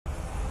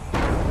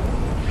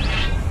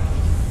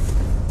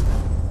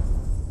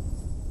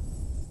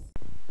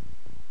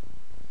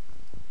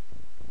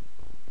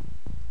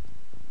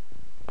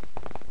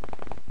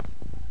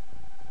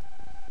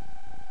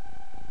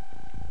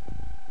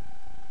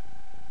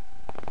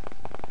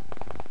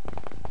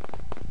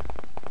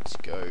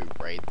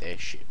raid their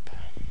ship.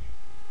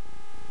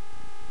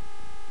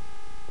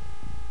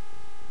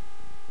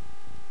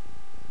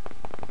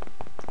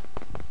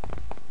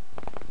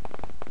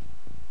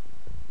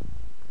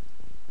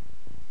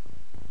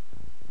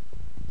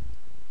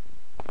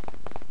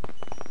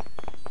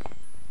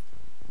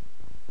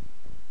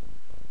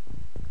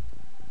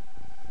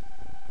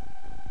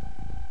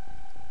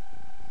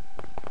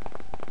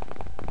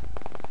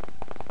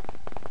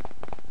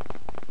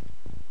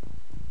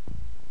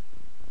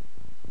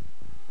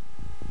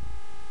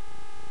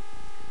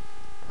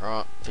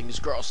 Alright, fingers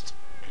crossed.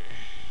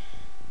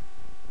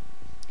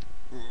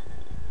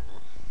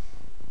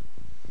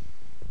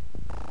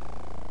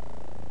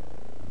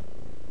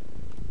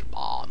 Come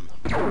on.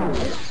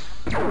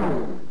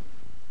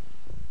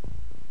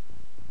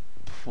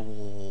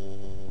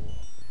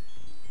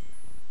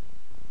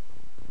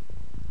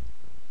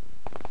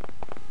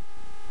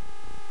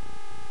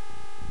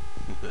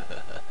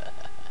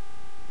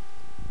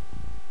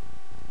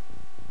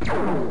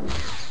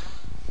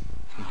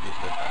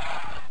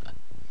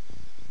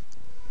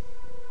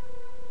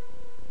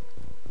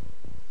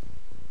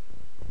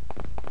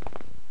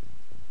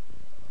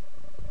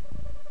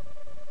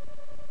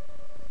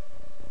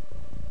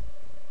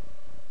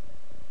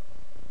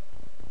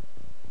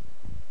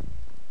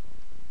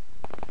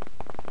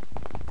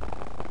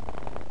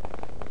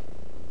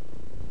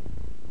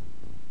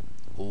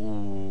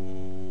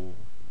 Ooh,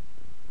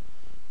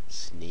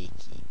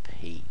 Sneaky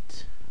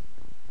Pete.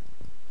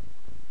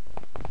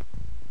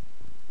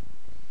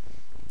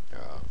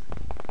 Alright.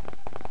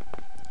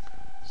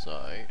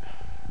 So,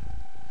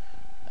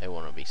 they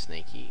want to be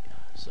sneaky,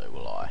 so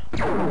will I.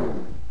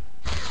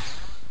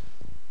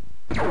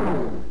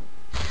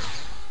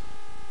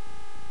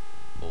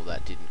 Well,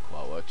 that didn't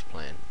quite work to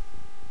plan.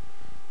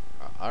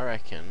 Right, I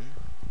reckon.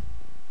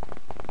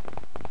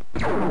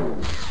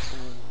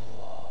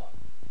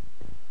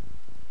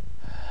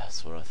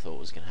 That's what I thought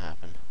was going to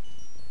happen.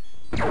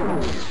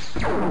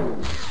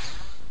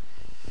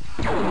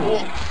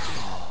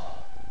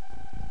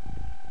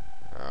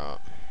 Alright.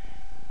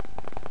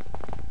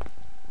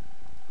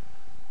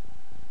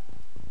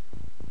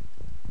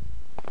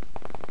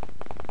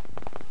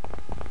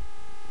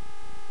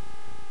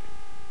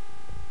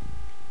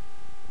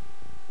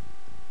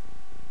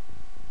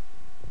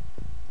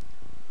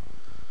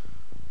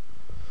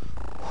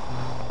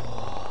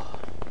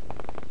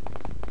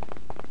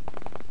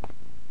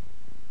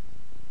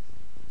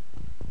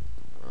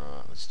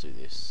 Let's do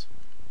this.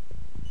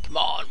 Come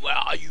on, where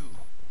are you?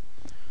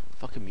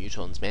 Fucking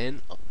mutons,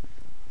 man. Oh,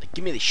 like,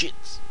 give me the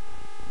shits.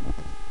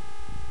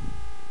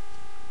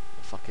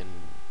 Fucking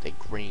their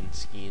green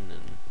skin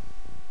and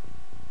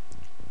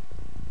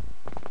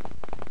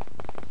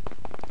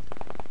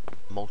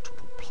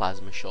multiple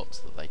plasma shots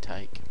that they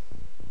take.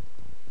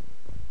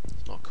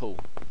 It's not cool.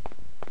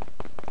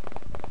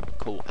 Not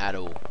cool at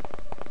all.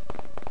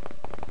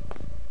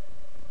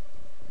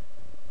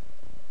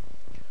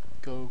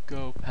 Go,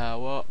 go,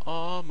 power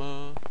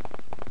armor.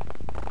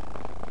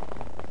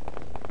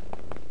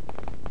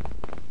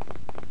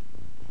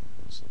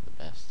 This is the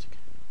best.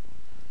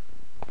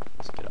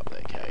 Let's get up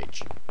there,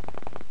 Cage.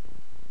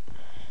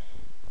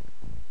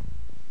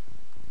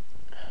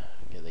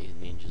 Get these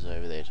ninjas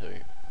over there too.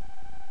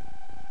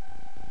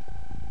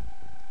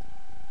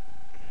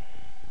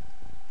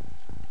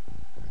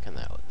 I reckon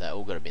they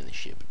all gotta be in the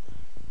ship.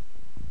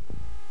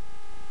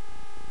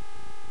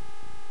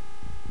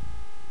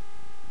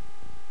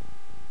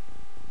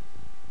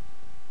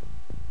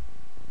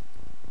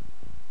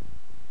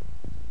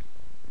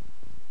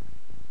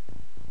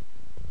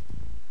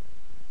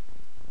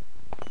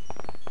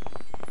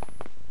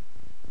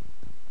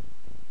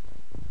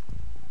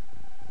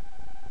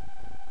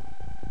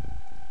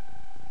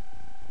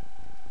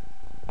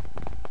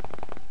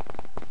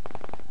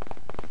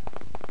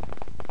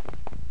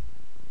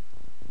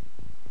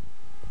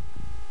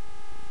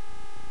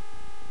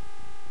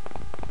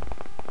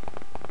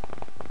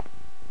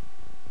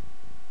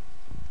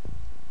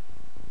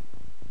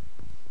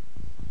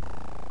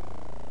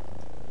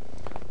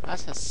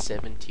 That has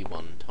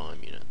 71 time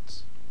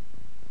units.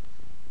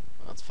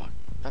 That's fucking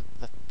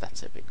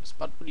that's epic.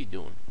 Spud, what are you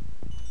doing?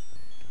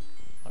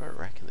 I don't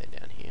reckon they're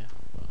down here.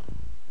 But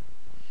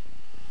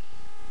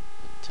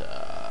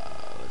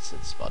let's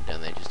set Spud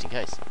down there just in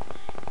case.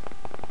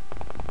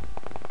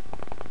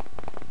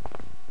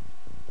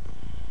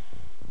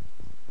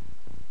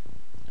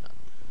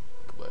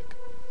 Good work.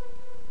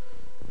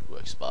 Good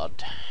work,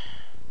 Spud.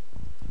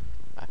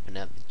 Mapping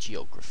out the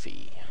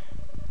geography.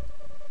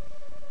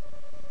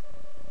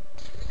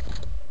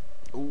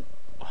 Ooh,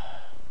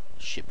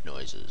 ship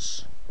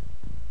noises.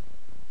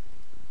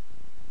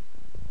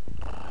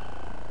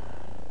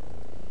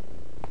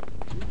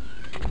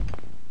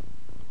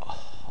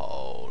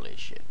 Holy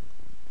shit.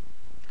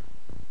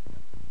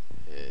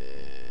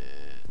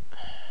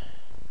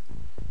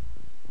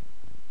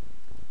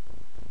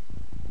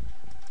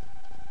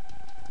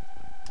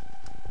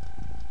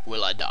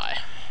 Will I die?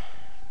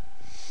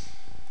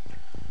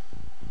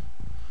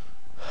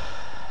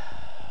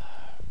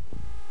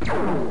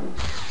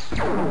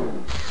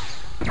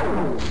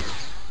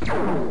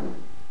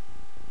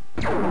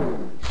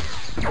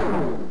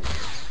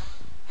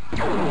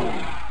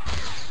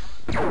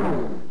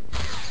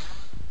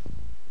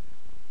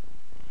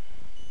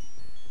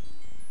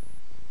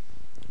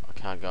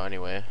 can't go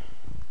anywhere.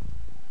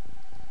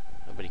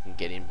 Nobody can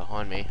get in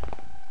behind me.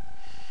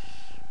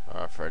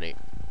 Alright, Freddy.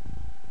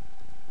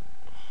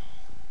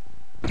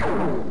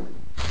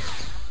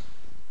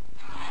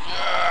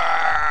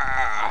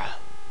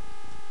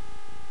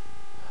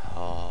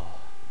 Oh,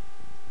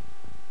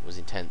 it was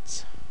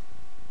intense.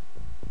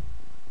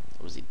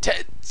 It was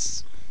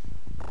intense.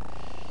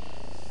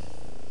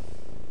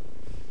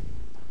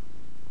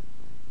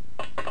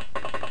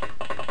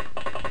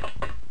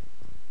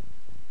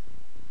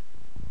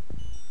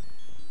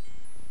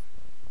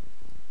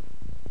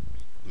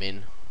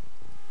 Min.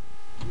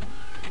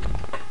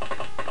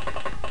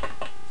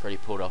 Freddy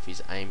pulled off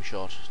his aim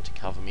shot to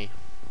cover me.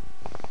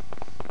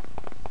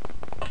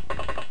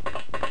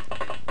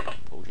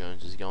 Paul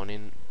Jones is going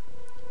in.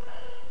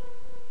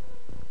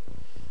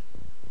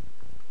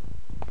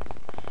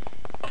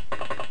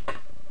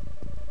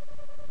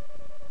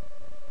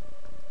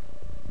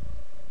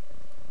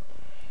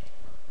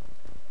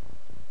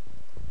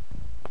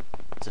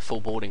 It's a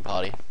full boarding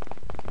party.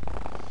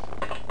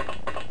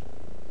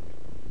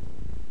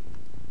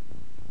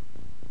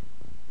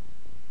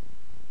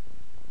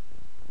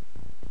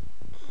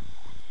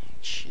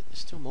 Shit, there's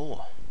still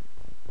more.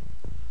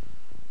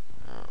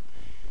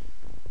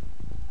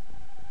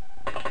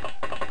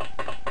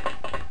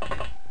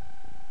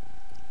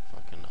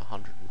 Fucking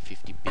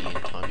 150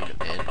 billion time unit,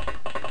 man.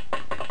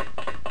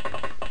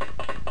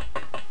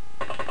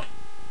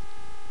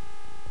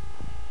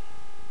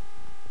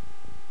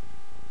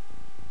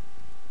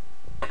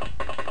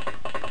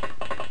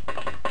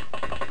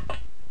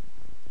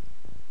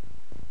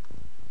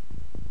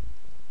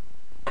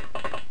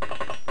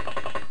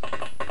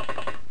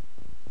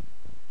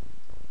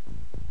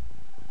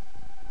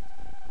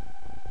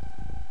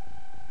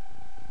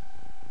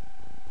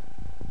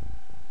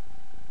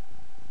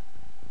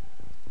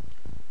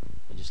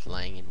 Just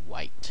laying in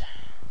wait.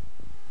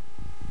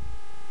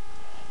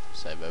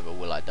 Save over,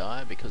 will I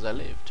die? Because I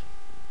lived.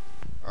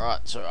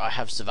 Alright, so I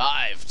have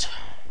survived.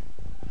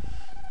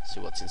 Let's see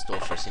what's in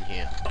store for us in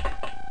here.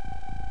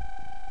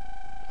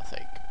 I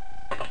think.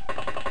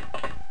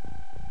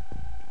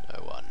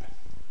 No one.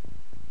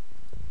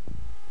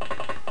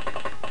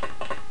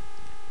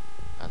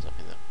 Hands up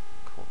in the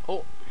corner.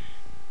 Oh!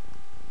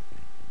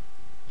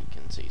 You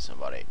can see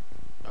somebody.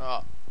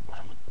 Oh, what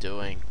am I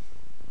doing?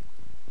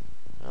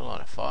 A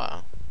line of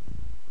fire.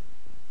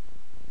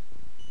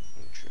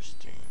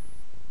 Interesting.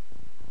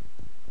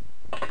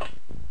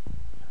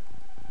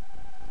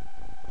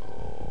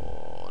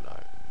 Oh no.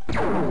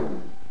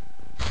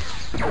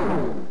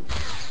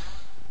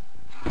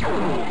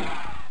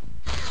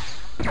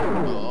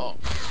 Oh.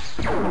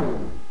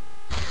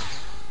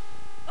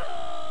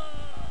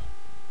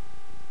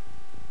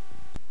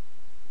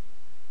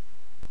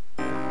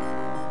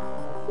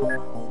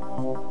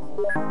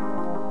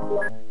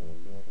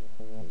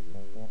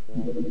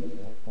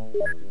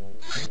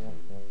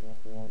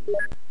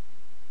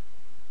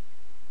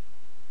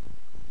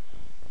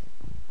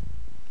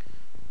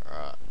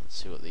 Alright, let's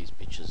see what these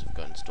bitches have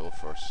got in store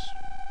for us.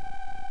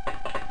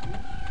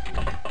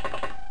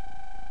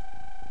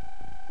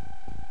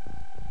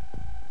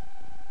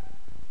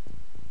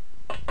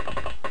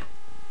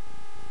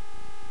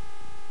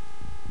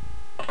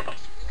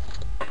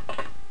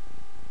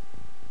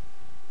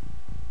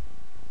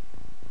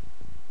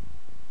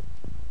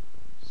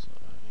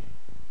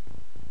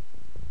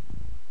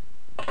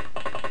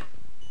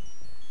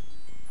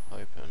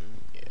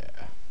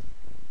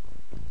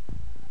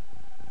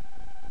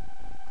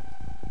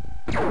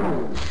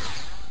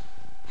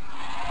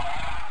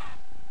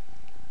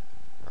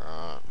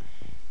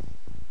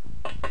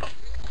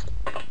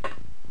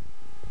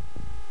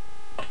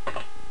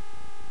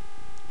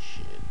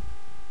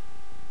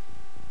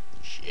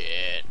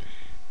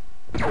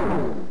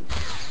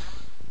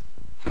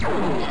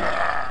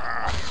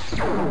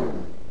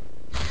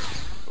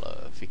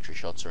 Victory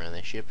shots around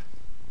their ship.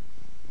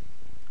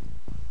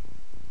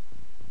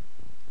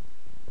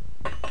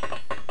 We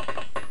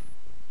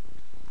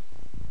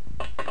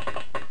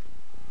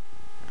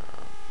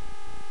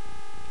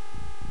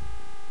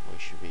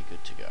should be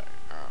good to go.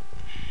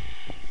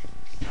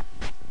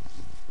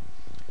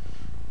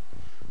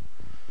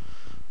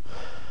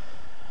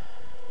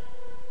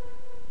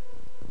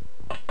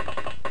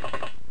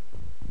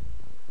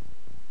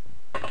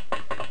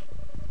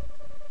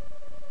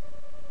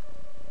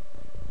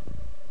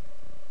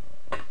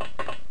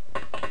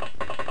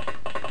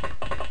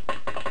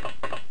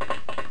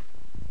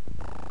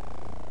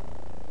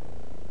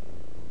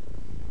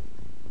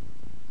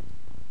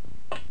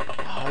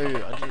 I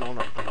didn't want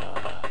to.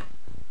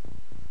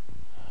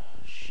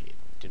 Shit,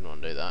 didn't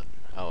want to do that.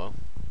 Oh well.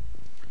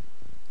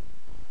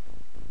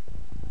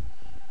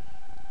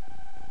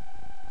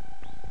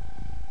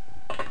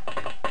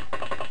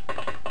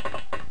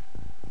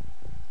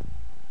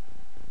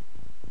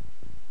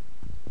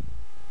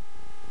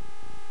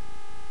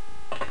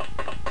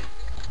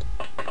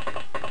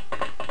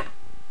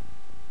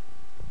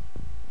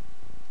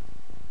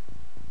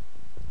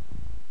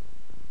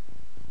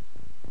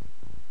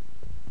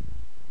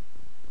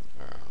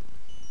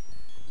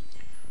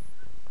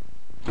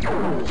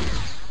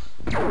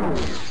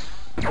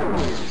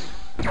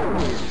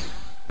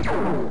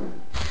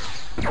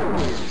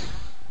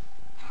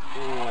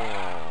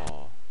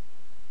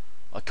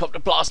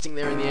 missing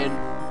there in the end,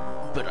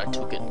 but I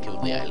took it and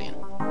killed the alien.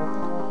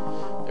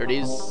 There it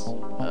is.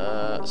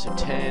 So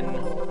 10.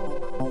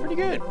 Pretty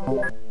good.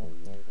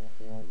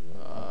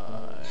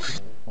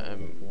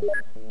 I'm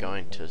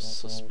going to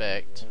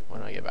suspect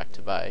when I get back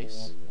to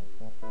base.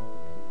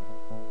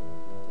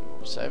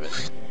 We'll save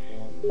it.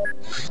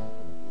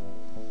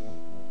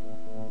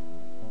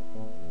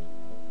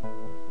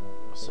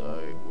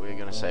 So we're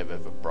going to save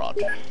over Brod.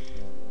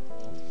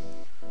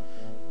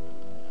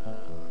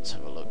 Let's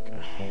have a look.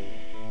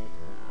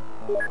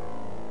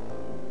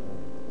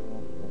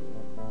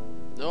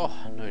 Oh,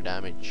 no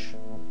damage.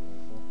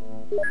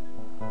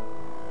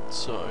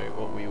 So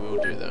what we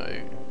will do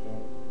though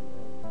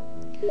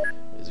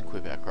is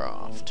equip our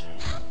craft.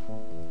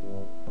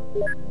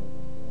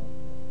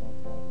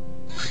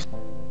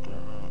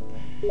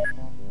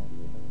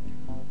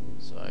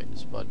 So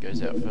Spud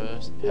goes out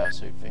first. Power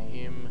suit for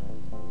him.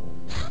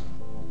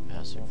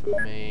 Power suit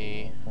for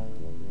me.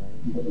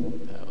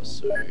 Power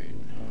suit.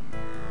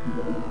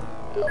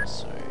 Power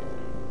suit.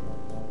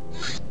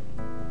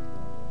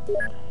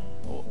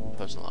 Oh,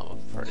 personal armor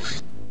for Freddy.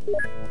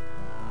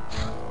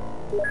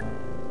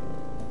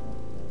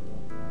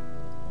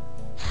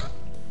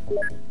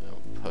 Oh,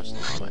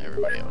 personal armor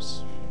everybody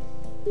else.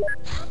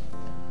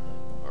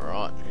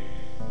 Alright.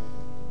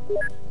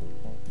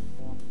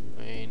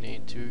 We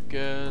need to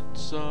get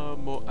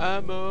some more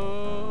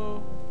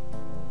ammo.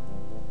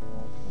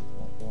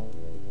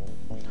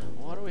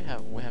 What do we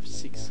have? We have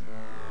 6.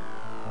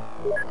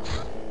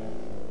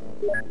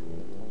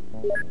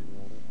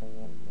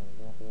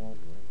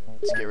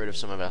 Let's get rid of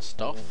some of our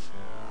stuff.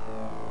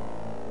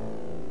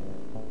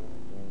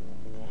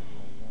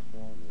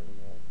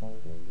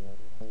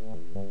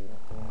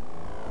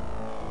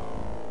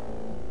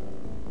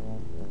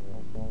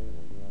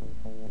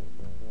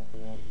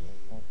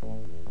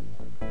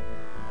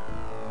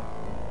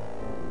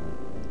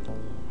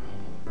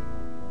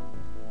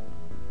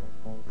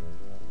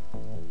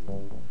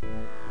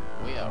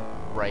 We are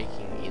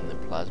raking in the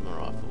plasma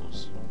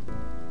rifles.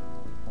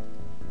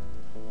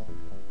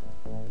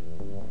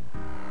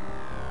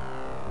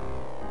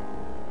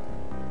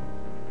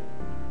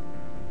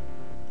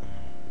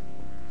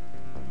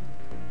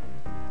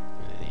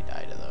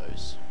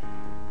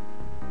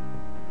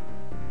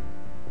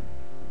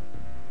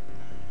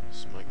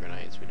 Smoke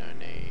grenades we don't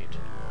need.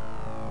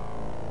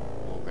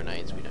 More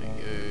grenades we don't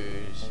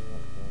use.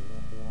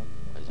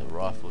 Laser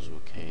rifles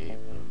we'll keep.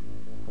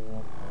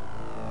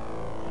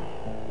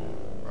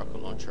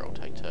 Rocket launcher I'll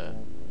take to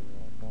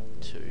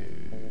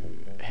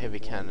heavy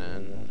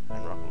cannon,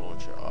 and rocket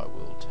launcher I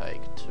will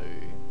take to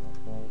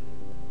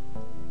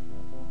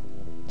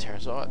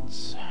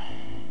terrasites.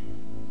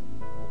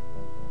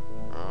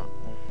 Right.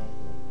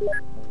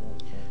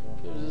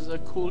 Gives us a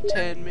cool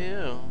 10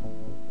 mil.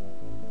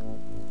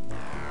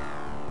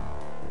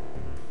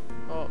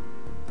 Oh,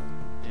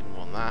 didn't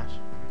want that.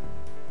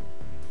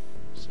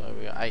 So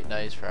we got 8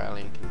 days for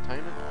alien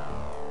containment.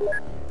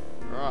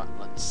 Right,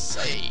 let's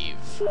save.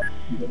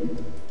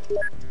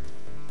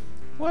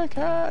 Work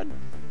hard.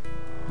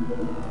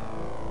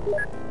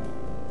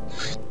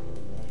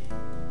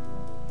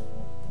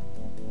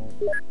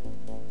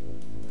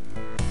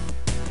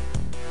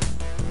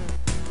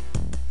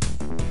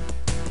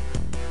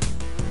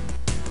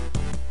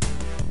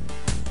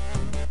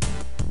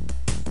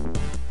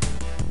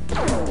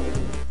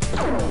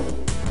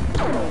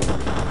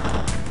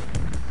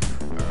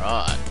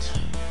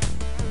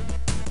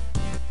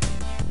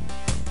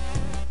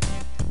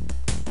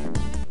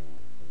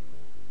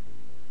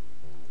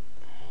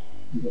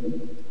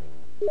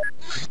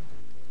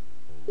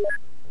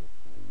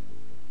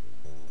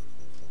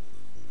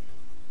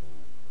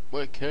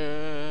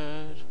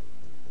 Wicked.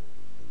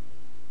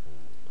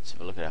 Let's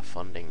have a look at our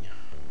funding.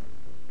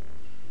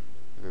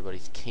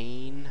 Everybody's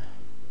keen.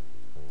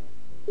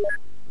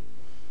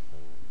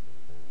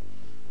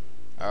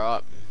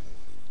 Alright.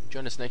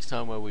 Join us next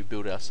time where we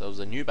build ourselves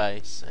a new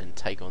base and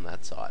take on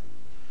that site.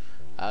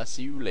 I'll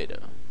see you later.